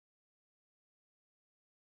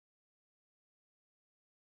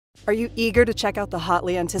Are you eager to check out the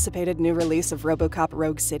hotly anticipated new release of RoboCop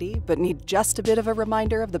Rogue City, but need just a bit of a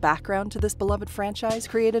reminder of the background to this beloved franchise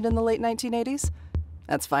created in the late 1980s?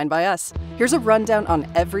 That's fine by us. Here's a rundown on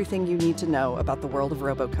everything you need to know about the world of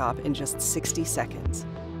RoboCop in just 60 seconds.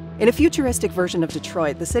 In a futuristic version of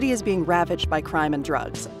Detroit, the city is being ravaged by crime and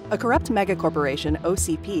drugs. A corrupt megacorporation,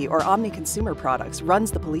 OCP, or Omni Consumer Products,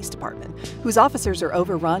 runs the police department, whose officers are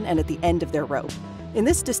overrun and at the end of their rope. In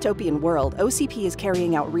this dystopian world, OCP is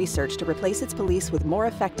carrying out research to replace its police with more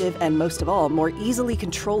effective and, most of all, more easily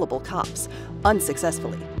controllable cops,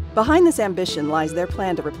 unsuccessfully. Behind this ambition lies their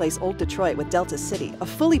plan to replace Old Detroit with Delta City, a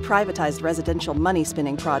fully privatized residential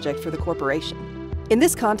money-spinning project for the corporation. In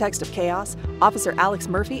this context of chaos, Officer Alex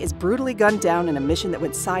Murphy is brutally gunned down in a mission that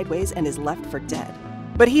went sideways and is left for dead.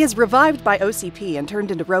 But he is revived by OCP and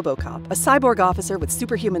turned into RoboCop, a cyborg officer with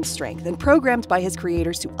superhuman strength and programmed by his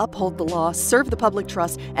creators to uphold the law, serve the public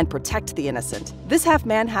trust, and protect the innocent. This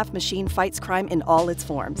half-man, half-machine fights crime in all its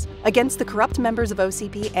forms, against the corrupt members of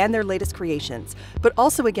OCP and their latest creations, but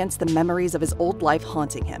also against the memories of his old life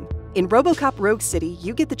haunting him. In RoboCop Rogue City,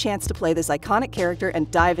 you get the chance to play this iconic character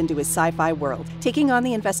and dive into his sci-fi world, taking on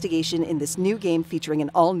the investigation in this new game featuring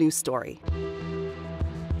an all-new story.